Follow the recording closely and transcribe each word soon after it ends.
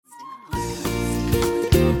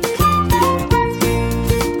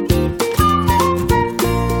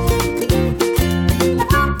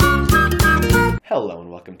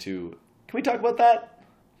welcome to Can We Talk About That?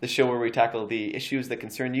 The show where we tackle the issues that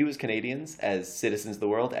concern you as Canadians, as citizens of the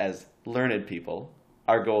world, as learned people.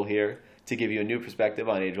 Our goal here, to give you a new perspective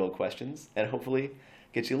on age-old questions, and hopefully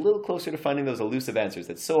get you a little closer to finding those elusive answers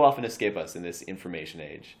that so often escape us in this information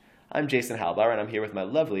age. I'm Jason Halbauer, and I'm here with my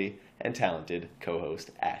lovely and talented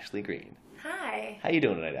co-host, Ashley Green. Hi. How you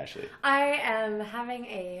doing tonight, Ashley? I am having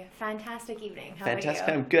a fantastic evening. How Fantastic.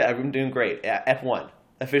 about you? I'm good. I'm doing great. F1.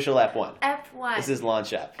 Official F1. F1. This is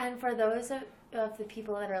launch F. And for those of the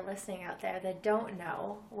people that are listening out there that don't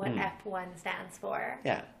know what F1 stands for.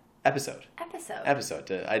 Yeah. Episode.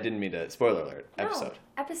 I didn't mean to. Spoiler alert. Episode.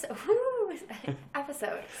 No. Episode. Woo!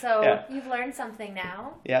 Episode. So Yeah. You've learned something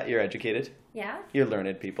now. Yeah, you're educated. Yeah. You're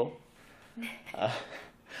learned people.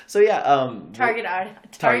 So yeah, Target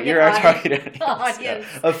audience. You're our target audience.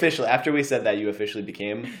 Officially, after we said that, you officially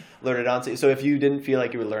became learned on. So if you didn't feel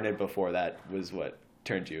like you were learned before, that was what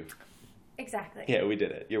turned you. Exactly. Yeah, we did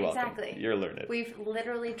it. You're welcome. Exactly. You're learned. We've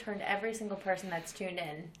literally turned every single person that's tuned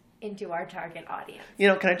in into our target audience. You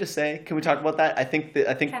know, can I just say, can we talk about that? I think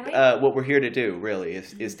what we're here to do really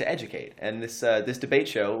is to educate. And this debate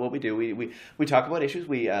show, what we do, we talk about issues.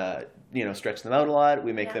 We stretch them out a lot.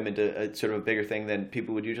 We make them into a sort of a bigger thing than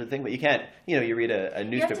people would usually think. But you can't. You read a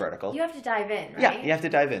newspaper article. You have to dive in, right? Yeah, you have to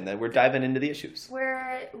dive in. We're diving into the issues.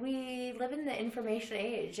 We live in the information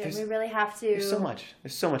age, and we really have to. There's so much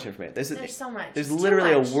information. There's so much. There's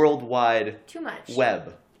literally a worldwide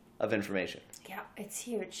web of information. Yeah, it's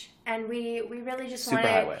huge. And we really just want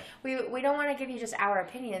to... We don't want to give you just our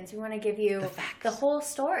opinions. We want to give you the whole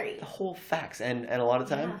story. The whole facts. And a lot of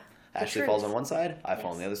time, Ashley falls on one side, I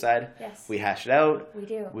fall on the other side. Yes. We hash it out. We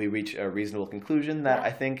do. We reach a reasonable conclusion that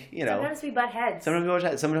I think, Sometimes we butt heads.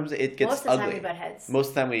 Sometimes it gets ugly. Most of the time we butt heads. Most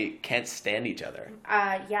of the time we can't stand each other.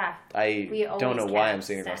 Yeah. I don't know why I'm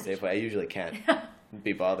sitting across the table. I usually can't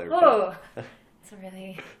be bothered. Whoa. It's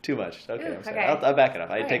really... Too much. Okay, Ooh, I'm sorry. okay. I'll back it up.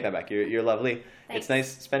 I Okay. take that back. You're lovely. Thanks. It's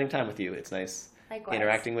nice spending time with you. It's nice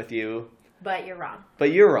interacting with you. But you're wrong.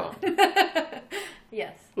 But you're wrong.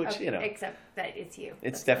 Yes. Which, Except that it's you.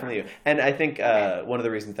 It's definitely you. And I think one of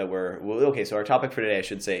the reasons that so our topic for today, I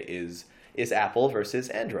should say, is Apple versus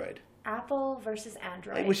Android. Apple versus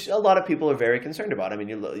Android. Which a lot of people are very concerned about. I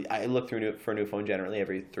mean, I look for a new phone generally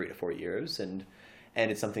every 3 to 4 years, and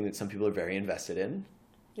it's something that some people are very invested in.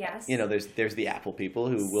 Yes. There's the Apple people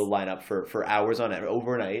who will line up for hours on end,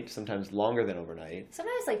 overnight, sometimes longer than overnight.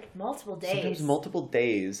 Sometimes like multiple days. Sometimes multiple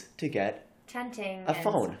days to get a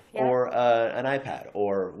phone or an iPad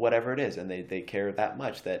or whatever it is, and they care that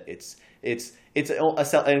much that it's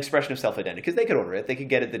an expression of self-identity, because they could order it, they could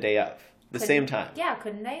get it the day of, same time. Yeah,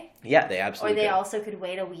 couldn't they? Yeah, they absolutely. Or they could. also could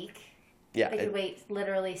wait a week. Yeah, they could wait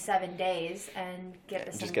literally 7 days and get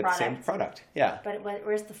the same product. The same product. Yeah. But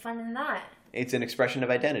where's the fun in that? It's an expression of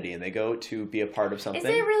identity, and they go to be a part of something. Is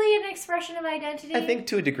it really an expression of identity? I think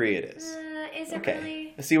to a degree it is. Is it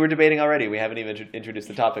really? See, we're debating already. We haven't even introduced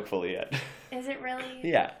the topic fully yet. Is it really?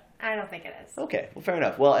 Yeah. I don't think it is. Okay, well, fair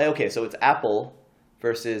enough. Well, so it's Apple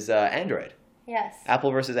versus Android. Yes.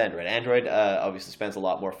 Apple versus Android. Android obviously spans a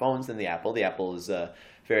lot more phones than the Apple. The Apple is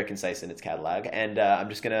very concise in its catalog. And I'm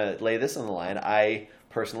just going to lay this on the line. I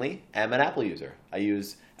personally am an Apple user. I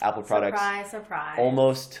use Apple products. Surprise.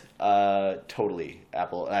 Almost totally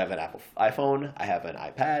Apple. I have an Apple iPhone. I have an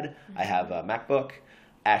iPad. I have a MacBook.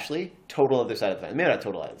 Ashley, total other side of the fence. Maybe not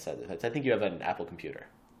total other side of the fence. I think you have an Apple computer.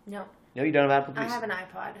 No. No, you don't have an Apple computer? I have an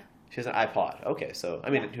iPod. She has an iPod. Okay, so,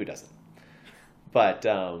 I mean, who doesn't? But,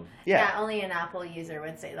 yeah, only an Apple user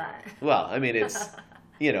would say that. Well, I mean, it's,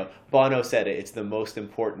 Bono said it. It's the most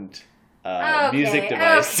important music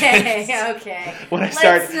device. Okay. When I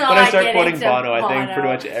start quoting Bono, I think pretty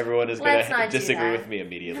much everyone is going to disagree with me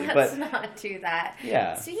immediately. Let's not do that.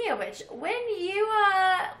 Yeah. Speaking of which, when you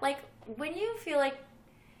feel like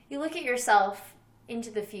you look at yourself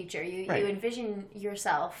into the future, you envision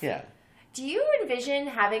yourself. Yeah. Do you envision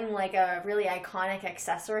having like a really iconic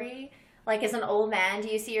accessory? Like as an old man, do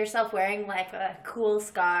you see yourself wearing like a cool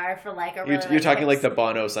scarf or like a really... You're talking like the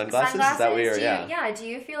Bono sunglasses? Is that what you're... Yeah. Do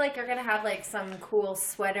you feel like you're going to have like some cool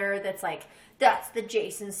sweater that's like, that's the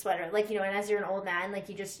Jason sweater? Like, and as you're an old man, like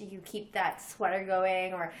you keep that sweater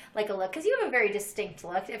going, or like a look. Because you have a very distinct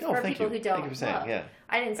look. For people who don't... Thank you for saying, yeah.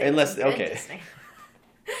 I didn't say distinct.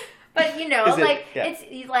 But, is it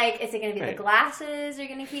going to be the glasses you're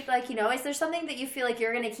going to keep? Like, is there something that you feel like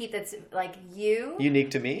you're going to keep that's, like, you? Unique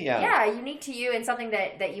to me, yeah. Yeah, unique to you, and something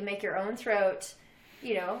that you make your own throughout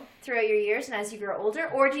your years and as you grow older?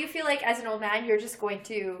 Or do you feel like, as an old man, you're just going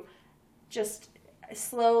to just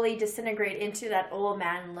slowly disintegrate into that old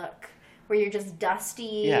man look, where you're just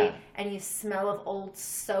dusty and you smell of old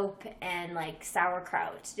soap and, like,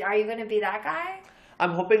 sauerkraut? Are you going to be that guy?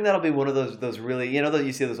 I'm hoping that'll be one of those really, that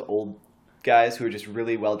you see those old guys who are just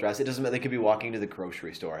really well dressed. It doesn't matter. They could be walking to the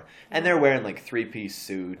grocery store and they're wearing like 3-piece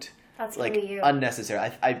suit. That's like gonna be you.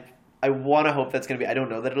 Unnecessary. I want to hope that's going to be. I don't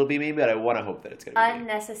know that it'll be me, but I want to hope that it's going to be me.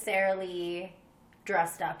 Unnecessarily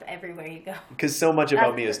dressed up everywhere you go. Because so much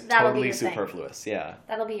about me is totally thing. superfluous. Yeah.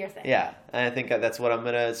 That'll be your thing. Yeah, and I think that's what I'm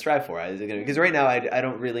gonna strive for. Because right now I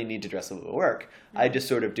don't really need to dress up at work. I just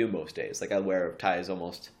sort of do most days. Like I wear ties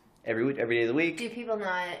almost every day of the week. Do people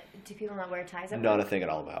not wear ties at work? Not a thing at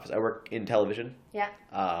all in my office. I work in television. Yeah.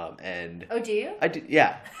 And oh, do you? I do.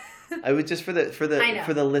 Yeah. I would just for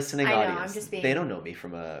the listening I know, audience. I'm just being... They don't know me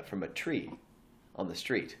from a tree on the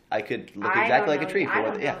street. I could look exactly like a tree.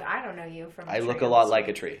 I don't know you from a tree. I look a lot like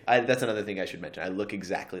a tree. That's another thing I should mention. I look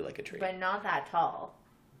exactly like a tree. But not that tall.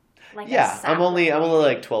 Like I'm only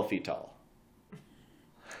like 12 feet tall.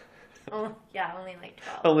 Oh, yeah, only like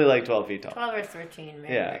 12. Only like 12 feet tall. 12 or 13,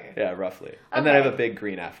 maybe. Yeah, roughly. And then I have a big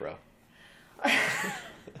green afro.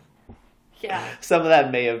 Yeah. Some of that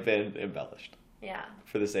may have been embellished. Yeah.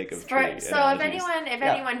 For the sake of tree So analogies. if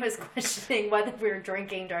anyone was questioning whether we were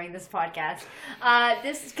drinking during this podcast,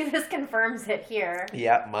 this confirms it here.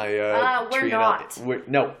 Yeah, my we're tree not.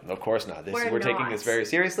 No, of course not. We're taking not. this very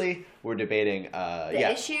seriously. We're debating the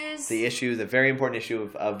issues, a very important issue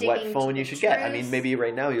of what phone you should get. I mean, maybe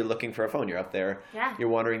right now you're looking for a phone. You're up there. Yeah. You're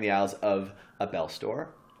wandering the aisles of a Bell store.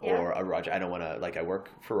 Or a Rogers. I don't want to, I work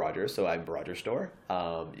for Rogers, so I'm Rogers store.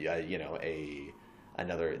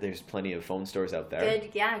 There's plenty of phone stores out there.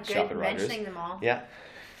 Good mentioning them all. Yeah.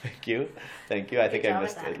 Thank you. I think I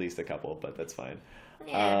missed at least a couple, but that's fine.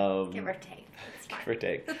 Yeah, give or take. It's fine. Give or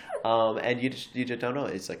take. And you just don't know.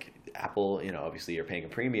 It's like Apple, obviously you're paying a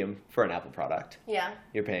premium for an Apple product. Yeah.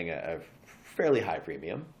 You're paying a fairly high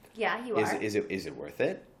premium. Yeah, you are. Is it worth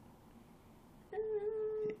it?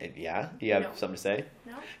 Yeah, you have something to say?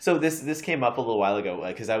 No. So this came up a little while ago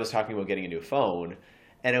because I was talking about getting a new phone,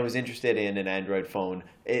 and I was interested in an Android phone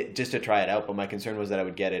just to try it out. But my concern was that I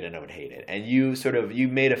would get it and I would hate it. And you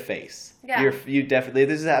made a face. Yeah. You definitely.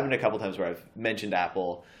 This has happened a couple times where I've mentioned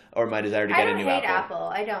Apple or my desire to get a new Apple. I don't hate Apple.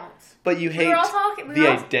 I don't. But you hate the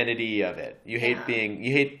identity of it. You hate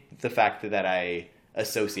You hate the fact that I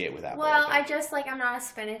associate with Apple. Well, I'm not a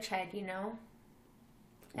spinach head,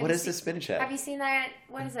 What is the spinach head? Have you seen that?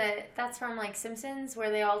 What is it? That's from Simpsons, where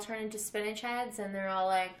they all turn into spinach heads and they're all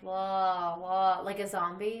like, whoa, whoa, like a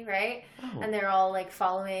zombie, right? Oh. And they're all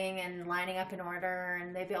following and lining up in order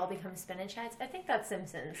and they all become spinach heads. I think that's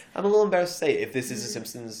Simpsons. I'm a little embarrassed to say if this is a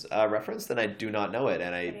Simpsons reference, then I do not know it.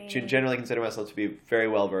 And I generally consider myself to be very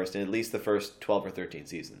well versed in at least the first 12 or 13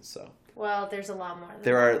 seasons. So. Well, there's a lot more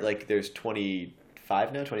than there's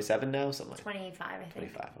 25 now, 27 now, something like 25, I think.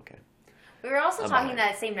 25, okay. We were also talking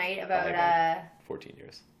that same night about 14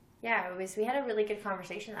 years. Yeah, we had a really good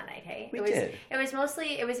conversation that night, hey? We did. It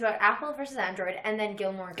was about Apple versus Android and then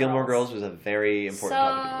Gilmore Girls. Gilmore Girls was a very important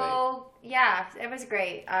topic to debate. So, yeah, it was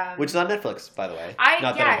great. Which is on Netflix, by the way.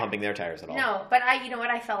 Not that I'm pumping their tires at all. No, but you know what?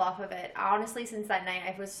 I fell off of it. Honestly, since that night,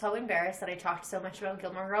 I was so embarrassed that I talked so much about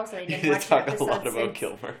Gilmore Girls that I didn't watch the episode. You talk a lot about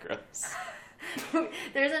Gilmore Girls.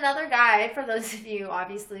 There's another guy, for those of you,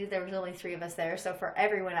 obviously, there was only 3 of us there, so for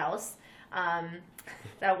everyone else...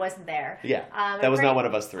 that wasn't there. Yeah, that was not one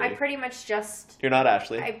of us 3. I pretty much just... You're not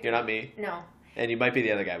Ashley. You're not me. No. And you might be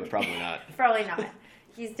the other guy, but probably not. Probably not.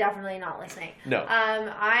 He's definitely not listening. No.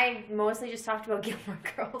 I mostly just talked about Gilmore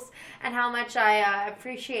Girls and how much I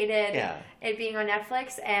appreciated it being on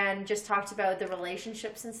Netflix and just talked about the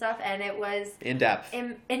relationships and stuff. And it was... In depth.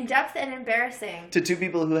 In depth and embarrassing. To 2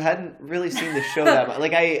 people who hadn't really seen the show that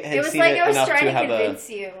much. I had seen it enough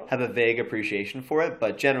to have a vague appreciation for it.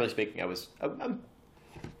 But generally speaking, I'm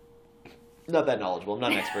not that knowledgeable. I'm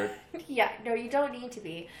not an expert. Yeah, no, you don't need to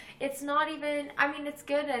be. It's not even... I mean, it's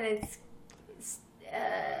good and it's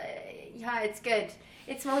good.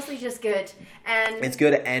 It's mostly just good, and it's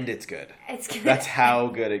good and it's good. It's good. That's how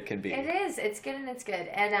good it can be. It is. It's good and it's good.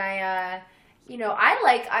 And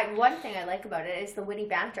one thing I like about it is the witty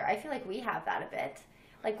banter. I feel like we have that a bit.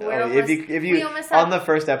 If you on the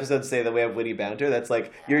first episode say that we have witty banter, that's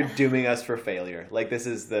like you're dooming us for failure. This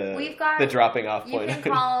is the dropping off point.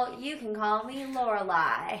 You can call me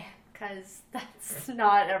Lorelai. Because that's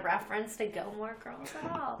not a reference to Gilmore Girls at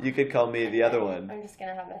all. You could call me the other one. I'm just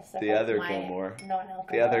gonna have a sip the other of my Gilmore.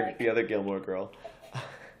 Non-alcoholic. The other Gilmore girl.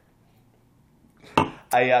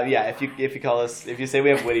 If you call us, if you say we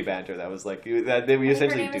have witty banter, that was like we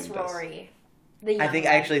essentially doomed us. Rory. I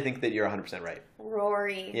actually think that you're 100% right.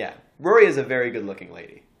 Rory. Yeah, Rory is a very good looking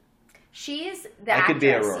lady. She's the I actress. could be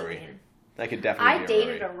a Rory. I could definitely. I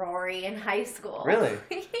dated a Rory in high school. Really?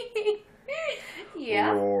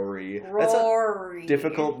 Yeah. Rory. That's a Rory.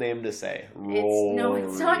 difficult name to say. Rory.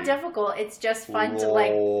 It's not difficult. It's just fun to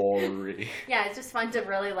like. Rory. Yeah, it's just fun to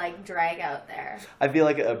really like drag out there. I feel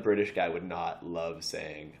like a British guy would not love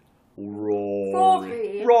saying Rory.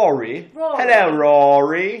 Rory. Rory. Rory. Hello,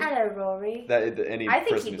 Rory. Hello, Rory. Any I think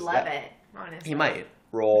person he'd who's- love it. Honestly, He might.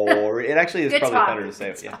 Rory. It actually is Good probably talk. better to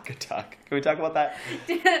say. Good Yeah, talk. good talk. Can we talk about that?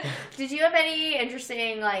 Did you have any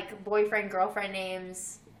interesting like boyfriend girlfriend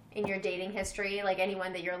names in your dating history? Like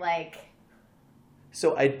anyone that you're like,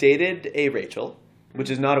 So I dated a Rachel, which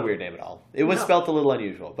is not a weird name at all. It was No. spelt a little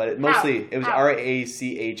unusual, but it was How? Rachael,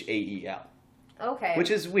 okay,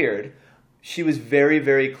 which is weird. She was very,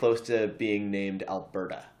 very close to being named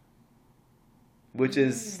Alberta, which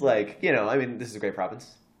is like, I mean, this is a great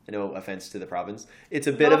province. No offense to the province. It's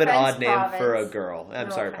a bit No of an offense, odd name for a province. girl. I'm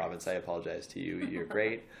No sorry, offense. province. I apologize to you. You're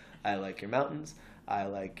great. I like your mountains. I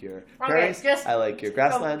like your Okay, prairies. just- I like your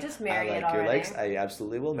grassland. just marry I it like your already. lakes. I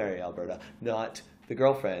absolutely will marry Alberta. Not the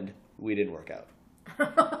girlfriend. We didn't work out.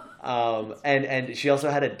 And she also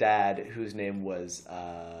had a dad whose name was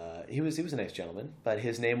he was a nice gentleman, but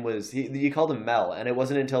his name was you called him Mel, and it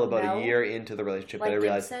wasn't until about Mel? a year into the relationship like that I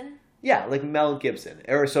realized, Gibson. yeah, like Mel Gibson,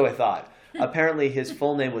 or so I thought. Apparently, his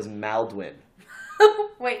full name was Maldwin,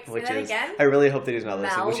 Wait, say which that is again. I really hope that he's not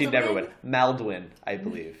listening, which he never Maldwin? would. Maldwin, I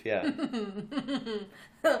believe, yeah.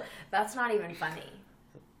 That's not even funny.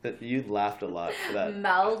 You laughed a lot for that.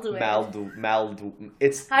 Maldwin.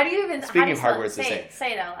 It's How do you even? Speaking how do you of hard spell it? words to say,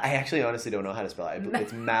 say it out loud. I actually honestly don't know how to spell it.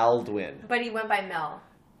 It's Maldwin. But he went by Mel.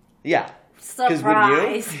 Yeah. 'Cause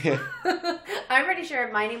Surprise! would you? I'm pretty sure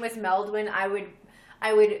if my name was Meldwin, I would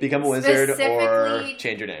Become a wizard or specifically-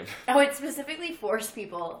 change your name. I would specifically force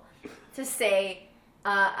people to say,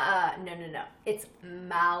 no. It's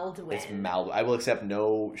Maldwin. It's Maldwin. I will accept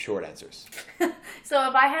no short answers. So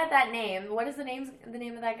if I had that name, what is the name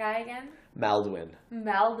of that guy again? Maldwin.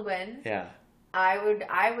 Meldwin. Yeah.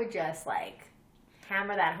 I would just like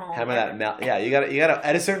hammer that home. Hammer that yeah, you gotta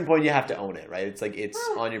at a certain point you have to own it, right? It's like it's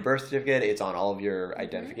on your birth certificate, it's on all of your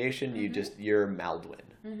identification. You're Maldwin.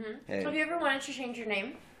 And Have you ever wanted to change your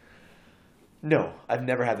name? no, I've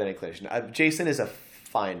never had that inclination. Jason is a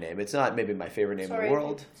fine name. It's not maybe my favorite name in the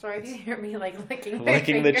world. Sorry if you hear me like licking my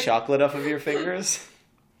Licking the finger. chocolate off of your fingers.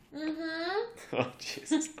 Mm-hmm. Oh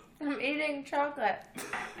Jesus. I'm eating chocolate.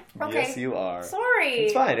 Okay. Yes, you are. Sorry.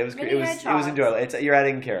 It's fine. It was Mini it was hedgehogs. enjoyable. You're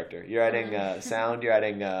adding character. You're adding sound. You're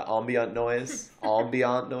adding ambient noise.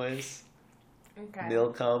 Okay.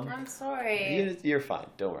 Milcom. I'm sorry. You're fine.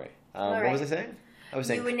 Don't worry. All What right. was I saying? I was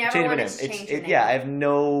saying You would never change my want name. to change your name. Yeah, I have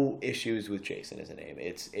no issues with Jason as a name.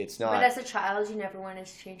 It's not. But as a child, you never wanted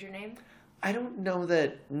to change your name? I don't know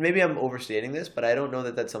that. Maybe I'm overstating this, but I don't know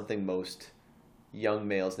that that's something most young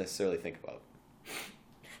males necessarily think about.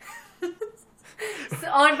 So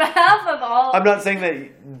on behalf of all... I'm not saying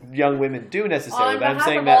that young women do necessarily, On but I'm behalf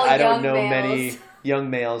saying of that all I don't young know males. many young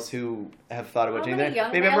males who have thought about How changing many their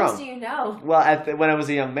young Maybe I'm males wrong. do you know? Well, when I was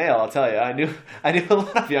a young male, I'll tell you, I knew a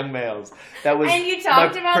lot of young males. That was And you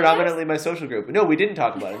talked about predominantly my social group. No, we didn't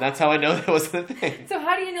talk about it. And that's how I know that wasn't a thing. So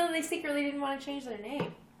how do you know they secretly didn't want to change their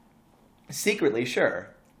name? Secretly, sure.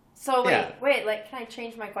 So Yeah. wait, like, can I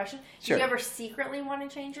change my question? Sure. Did you ever secretly want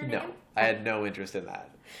to change your No, name? I had no interest in that.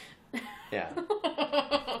 Yeah,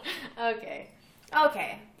 Okay,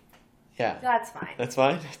 yeah. that's fine. That's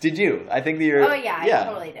fine. Did you? I think that you're. Oh, yeah, I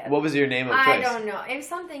totally did. What was your name of choice? I don't know. It was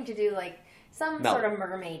something to do like some No. sort of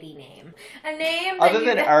mermaidy name. A name that Other you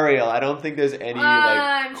than Ariel, I don't think there's any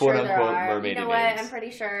I'm quote sure there unquote are. mermaid You know names. what? I'm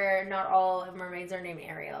pretty sure not all mermaids are named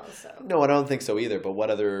Ariel. So No, I don't think so either. But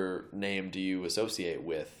what other name do you associate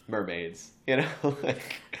with mermaids? You know, like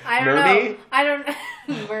I don't Mermy? know. I don't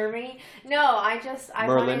Mermy. No, I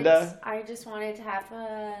Merlinda? just wanted to have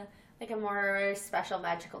a more special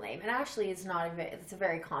magical name. And Ashley is not it's a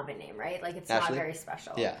very common name, right? Like it's Ashley? not very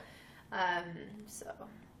special. Yeah, So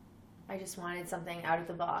I just wanted something out of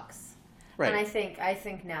the box. right. And I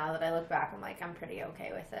think now that I look back, I'm like, I'm pretty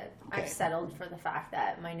okay with it. Okay. I've settled for the fact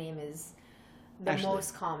that my name is the Ashley.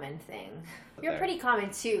 most common thing. You're There. pretty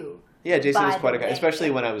common too. Yeah, Jason by was quite the a guy. way. Especially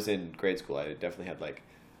when I was in grade school, I definitely had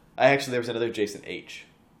there was another Jason H.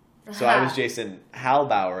 So I was Jason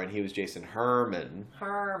Halbauer, and he was Jason Herman.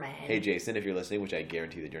 Herman. Hey, Jason, if you're listening, which I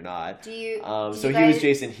guarantee that you're not. Do you? So you he was guys-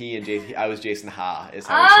 Jason He, and I was Jason Ha. Is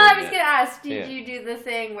how I we was shortened gonna it. ask. Did Yeah. you do the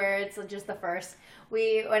thing where it's just the first?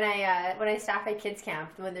 When I staff at kids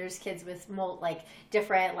camp, when there's kids with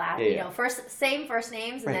different Yeah. same first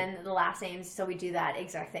names and Right. then the last names, so we do that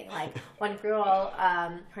exact thing. Like one girl,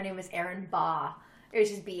 her name was Erin Baugh, It was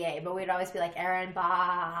just BA, but we'd always be like Aaron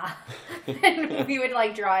Ba, and we would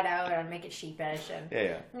like draw it out and make it sheepish, and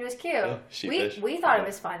Yeah. it was cute. Sheepish. We thought it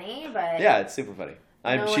was funny, but Yeah, it's super funny.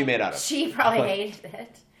 She made out of it. She probably hated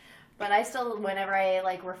it, but I still, whenever I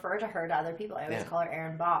like refer to her to other people, I always Yeah. call her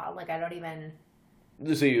Aaron Ba. Like I don't even.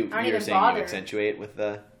 So you're even saying bother. you accentuate with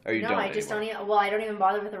the, or you No, don't I just anymore? don't even. Well, I don't even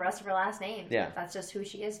bother with the rest of her last name. Yeah. That's just who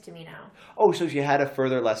she is to me now. Oh, so she had a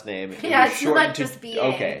further last name. It Yeah, was it's shortened not just BA.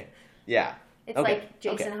 Okay. Yeah. It's Okay. like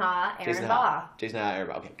Jason Ha, Aaron Jason Ba. Ha. Jason Ha, Aaron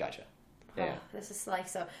Ba. Okay, gotcha. Oh, Yeah. this is like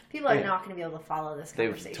so. People are Yeah. not going to be able to follow this They've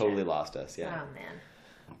conversation. totally lost us, yeah. Oh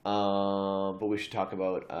man. But we should talk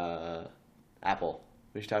about Apple.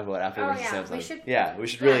 We should talk about Apple Oh, versus yeah. Samsung. We should- we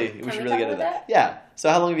should yeah. really, Can we we should talk really get into about that. that? Yeah. So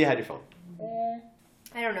how long have you had your phone?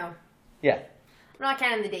 I don't know. Yeah. I'm not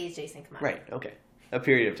counting the days Jason come out. Right. Okay. A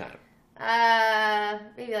period of time.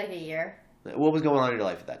 Maybe like a year. What was going on in your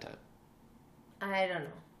life at that time? I don't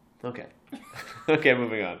know. Okay. Okay,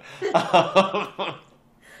 moving on.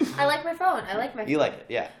 I like my phone. I like my. You phone. like it,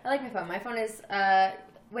 yeah. I like my phone. My phone is.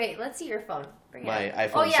 Wait. Let's see your phone. Bring it My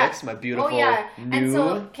up. iPhone 6, my beautiful And new so,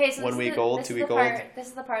 okay, so 1 week old, 2 week old. This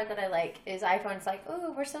is the part that I like. Is iPhone's like,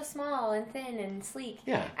 oh, we're so small and thin and sleek.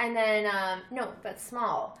 Yeah. And then no, but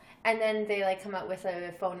small. And then they like come out with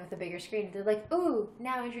a phone with a bigger screen. They're like, ooh,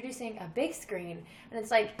 now introducing a big screen. And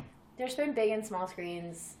it's like, there's been big and small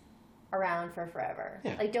screens around for forever.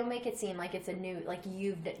 Yeah. Like, don't make it seem like it's a new, like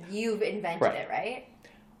you've invented Right. it, right?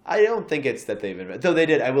 I don't think it's that they've invented, though they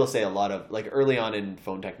did. I will say a lot of, like, early on in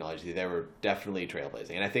phone technology, they were definitely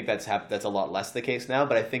trailblazing, and I think that's a lot less the case now.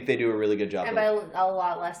 But I think they do a really good job. And by a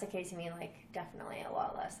lot less the case, you mean like definitely a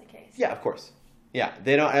lot less the case. Yeah, of course. Yeah,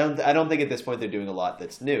 they don't. I don't think at this point they're doing a lot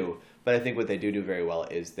that's new. But I think what they do very well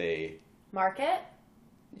is they Market.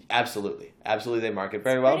 absolutely they market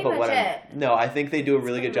very well. pretty But much no, I think they do a That's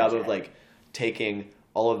really good pretty job much of it. like taking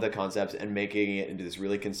all of the concepts and making it into this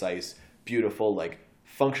really concise, beautiful, like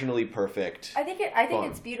functionally perfect. I think phone.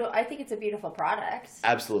 it's beautiful. I think it's a beautiful product.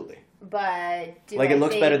 Absolutely. But It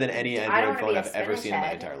looks better than any Android phone I've ever seen in my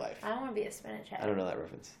head. entire life. I don't want to be a spinach head. I don't know that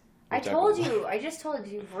reference. I We're told talking- you. I just told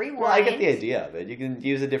you. Rewind. Well, I get the idea of it. You can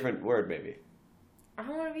use a different word, maybe. I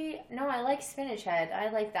don't want to be. No, I like spinach head. I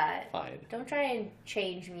like that. Fine. Don't try and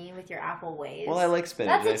change me with your Apple ways. Well, I like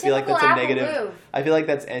spinach. That's a I feel like typical that's a Apple negative. move. I feel like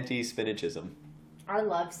that's anti-spinachism. I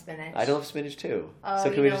love spinach. I love spinach too. Oh, So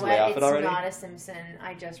can you we know just what? lay off It's it already? not a Simpson.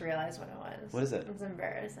 I just realized what it was. What is it? It's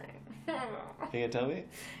embarrassing. Can you tell me?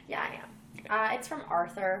 Yeah, I am. It's from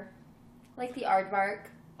Arthur, like the Aardvark.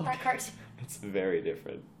 That cartoon. It's very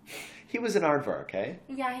different. He was an aardvark, okay?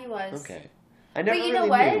 Yeah, he was. Okay. I never you know really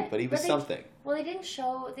what? knew, but he was But they- something. Well, they didn't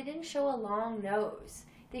show. They didn't show a long nose.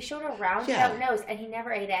 They showed a rounded Yeah. out nose, and he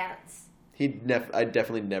never ate ants. I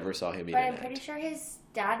definitely never saw him eat But an I'm pretty ant. sure his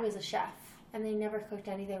dad was a chef, and they never cooked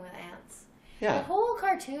anything with ants. The Yeah, whole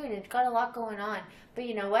cartoon, it got a lot going on. But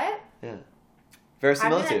you know what? yeah.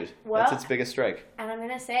 Verisimilitude. well- That's its biggest strike. And I'm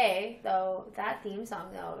gonna say though that theme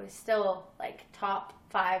song though is still like top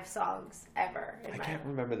 5 songs ever. In I my can't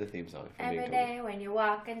remember the theme song. If I'm Every being totally- day when you're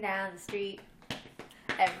walking down the street,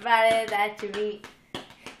 everybody that you meet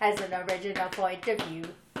has an original point of view.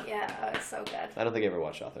 Yeah, oh, it's so good. I don't think I ever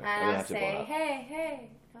watched Author. I'm And gonna I'll have to pull it say, up. hey,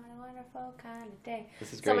 what a wonderful kind of day.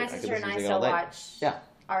 This is So great. my I could sister and listen I to it still all day. watch Yeah.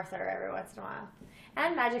 Arthur every once in a while.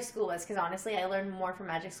 And Magic School Bus, because honestly, I learned more from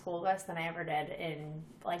Magic School Bus than I ever did in,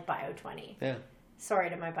 like, Bio 20. Yeah. Sorry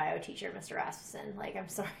to my bio teacher, Mr. Rasmussen. Like, I'm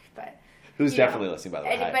sorry, but... Who's You know. definitely listening, by the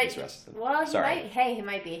way. Hi, But- Mr. Rasmussen. Well, Sorry. he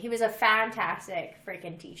might be. He was a fantastic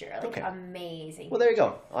freaking teacher. Like, Okay. amazing. Well, there you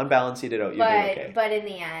go. On balance, you did okay. But in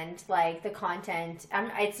the end, like, the content...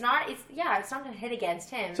 it's not a hit against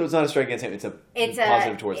him. So it's not a strike against him. It's a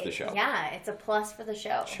positive towards the show. Yeah, it's a plus for the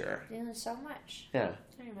show. Sure. You know, so much. Yeah.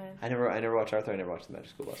 Anyway. I never watched Arthur. I never watched the Magic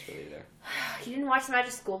School Bus really either. You didn't watch the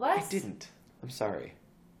Magic School Bus? I didn't. I'm sorry.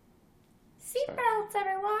 Seatbelts,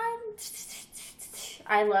 everyone.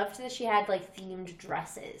 I loved that she had like themed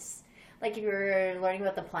dresses. Like if you were learning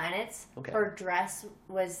about the planets, Okay. her dress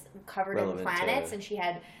was covered Relevant in planets, to- and she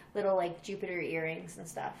had little like Jupiter earrings and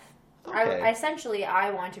stuff. Okay.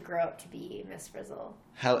 I want to grow up to be Miss Frizzle.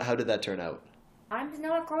 How did that turn out? I'm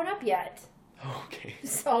not grown up yet, Okay.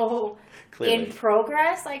 so Clearly. in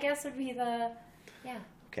progress, I guess would be the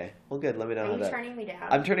Okay. Well, good. Let me know Are how you that. turning me down?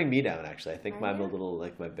 I'm turning me down actually. I think Are I'm a you? little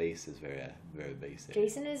like my bass is very basic.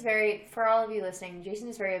 Jason is very, for all of you listening, Jason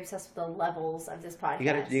is very obsessed with the levels of this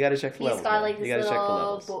podcast. You gotta check the He's levels. got man. like you this gotta check the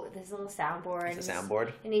little, levels. this little soundboard. It's a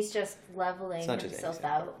soundboard. And he's just leveling It's not just any himself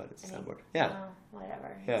soundboard, out. but it's a And soundboard. Yeah. Oh,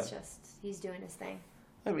 whatever. Yeah. It's just, he's doing his thing.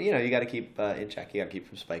 I mean, you got to keep in check. You got to keep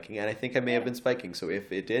from spiking, and I think I may have been spiking. So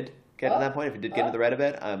if it did get to Oh. that point, if it did get Oh. into the red a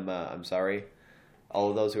bit, I'm sorry. all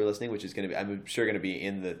of those who are listening, which is going to be, I'm sure, going to be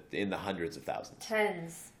in the hundreds of thousands.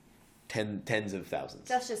 Tens of thousands.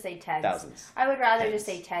 Let's just say tens. Thousands. I would rather just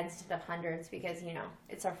say tens instead of hundreds because,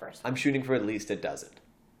 it's our first one. I'm shooting for at least a dozen.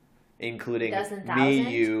 Including Dozen me,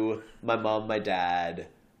 thousand? you, my mom, my dad.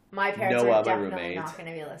 My parents Noah, are my definitely roommate. not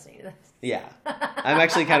going to be listening to this. Yeah. I'm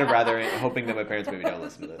actually kind of rather hoping that my parents maybe don't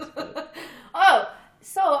listen to this. But... Oh,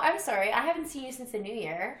 so I'm sorry. I haven't seen you since the new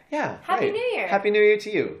year. Yeah. Happy right. New Year. Happy New Year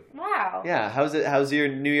to you. Wow. Yeah. How's your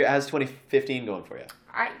New Year? How's 2015 going for you?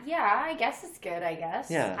 I guess it's good, I guess.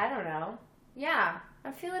 Yeah. I don't know. Yeah.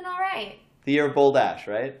 I'm feeling all right. The year of Bold Ash,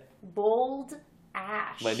 right? Bold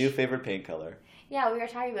Ash. My new favorite paint color. Yeah, we were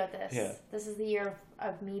talking about this. Yeah. This is the year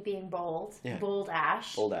of me being bold. Yeah. Bold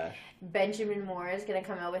Ash. Bold Ash. Benjamin Moore is going to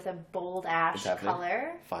come out with a Bold Ash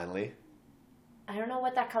color. Finally. I don't know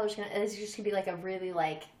what that color's going to... It's just going to be like a really,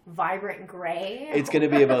 vibrant gray. It's going to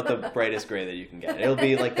be about the brightest gray that you can get. It'll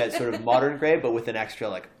be like that sort of modern gray, but with an extra,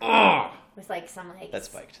 with, some, That's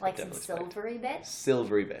spiked. Like some silvery bits.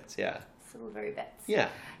 Silvery bits, yeah. Silvery bits. Yeah.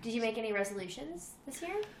 Did you make any resolutions this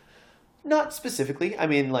year? Not specifically. I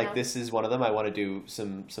mean, No. this is one of them. I want to do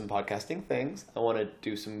some podcasting things. I want to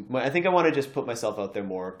do I think I want to just put myself out there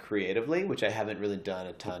more creatively, which I haven't really done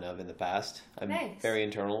a ton of in the past. I'm Nice. very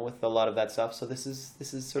internal with a lot of that stuff. So this is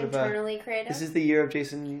sort Internally of creative? This is the year of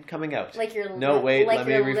Jason coming out. Like your No, wait, like let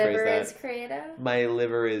me your rephrase liver that. is creative? My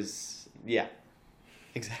liver is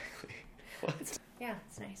exactly. What? Yeah,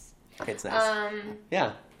 it's nice. It's nice.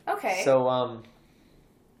 Yeah. Okay. So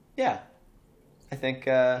yeah. I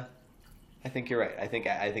think you're right. I think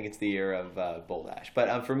it's the year of Bold Ash.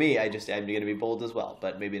 But for me, I'm going to be bold as well,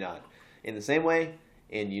 but maybe not in the same way,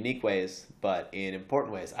 in unique ways, but in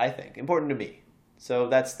important ways. I think important to me. So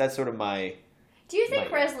that's sort of my. Do you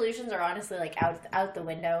think resolutions are honestly out the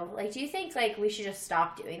window? Do you think we should just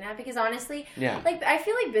stop doing that? Because honestly, yeah. I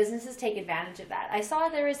feel like businesses take advantage of that. I saw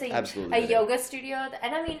there was a yoga studio,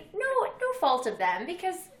 and I mean, no fault of them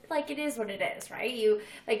because it is what it is, right?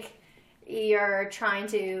 You're trying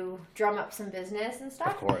to drum up some business and stuff.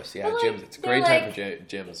 Of course, yeah. But, gyms. It's a great time for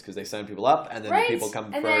gyms because they sign people up and then people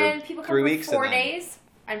come for 3 weeks. 4 days.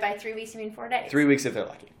 And by 3 weeks, you mean 4 days. 3 weeks if they're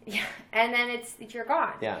lucky. Yeah, and then you're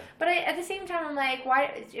gone. Yeah. But at the same time, I'm like,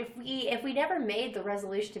 why? If we never made the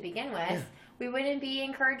resolution to begin with, we wouldn't be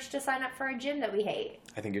encouraged to sign up for a gym that we hate.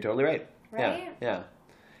 I think you're totally right. Right? Yeah.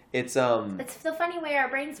 It's It's the funny way our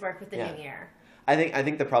brains work with the new year. I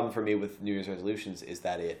think the problem for me with New Year's resolutions is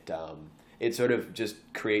that it sort of just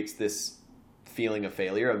creates this feeling of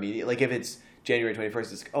failure immediately. If it's January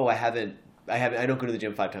 21st, it's I don't go to the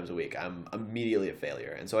gym 5 times a week. I'm immediately a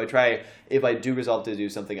failure. And so I try, if I do resolve to do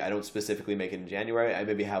something, I don't specifically make it in January. I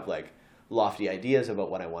maybe have lofty ideas about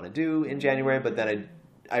what I want to do in January, but then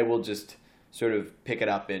I will just sort of pick it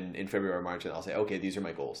up in February or March and I'll say, okay, these are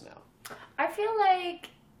my goals now. I feel like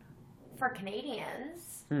for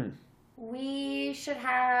Canadians, we should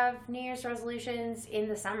have New Year's resolutions in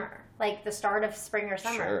the summer, the start of spring or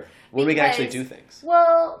summer. Sure. When we can actually do things.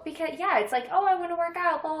 Well, because it's I want to work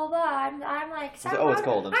out, blah blah blah. I'm so it's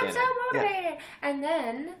cold. I'm so motivated, yeah. And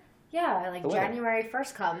then January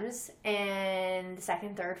 1st comes and the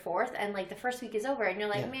 2nd, 3rd, 4th, and the first week is over, and you're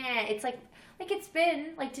man, it's it's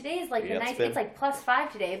been today is the night. It's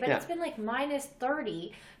 +5 today, but it's been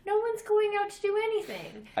 -30. No one's going out to do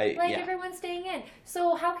anything. Everyone's staying in.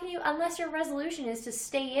 So how can you, unless your resolution is to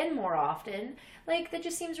stay in more often, that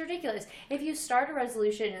just seems ridiculous. If you start a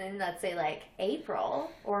resolution in, let's say, April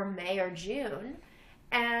or May or June,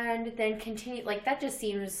 and then continue, that just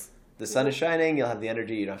seems... The sun is shining, you'll have the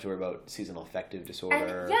energy, you don't have to worry about seasonal affective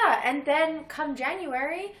disorder. And then come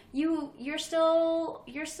January, you're still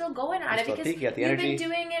going at it because you've been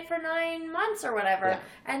doing it for 9 months or whatever. Yeah.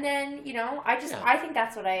 And then, I think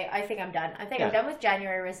that's what I think I'm done. I think I'm done with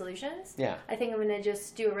January resolutions. Yeah. I think I'm going to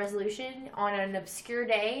just do a resolution on an obscure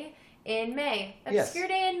day in May. Obscure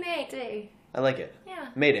day in May day. I like it. Yeah.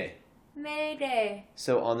 May Day. May Day.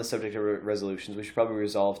 So on the subject of resolutions, we should probably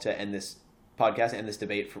resolve to end this podcast and this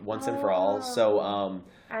debate for once and for all. So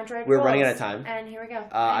we're running out of time. And here we go.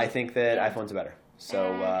 I think that iPhones are better. So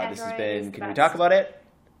this has been. Can we best. talk about it?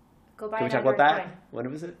 Go buy Can we talk Android about that? phone.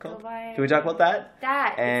 What was it called? Can we talk about that?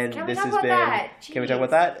 That. And Can we this talk has about been. that? Can we talk about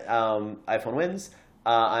that? iPhone wins.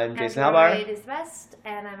 I'm Jason Halbar. Android is best,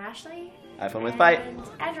 and I'm Ashley. iPhone wins. Bye.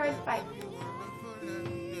 Android. Bye.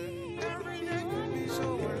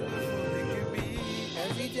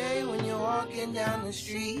 Every day when you're walking down the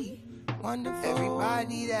street, wonderful.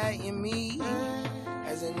 Everybody that you meet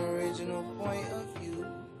has an original point of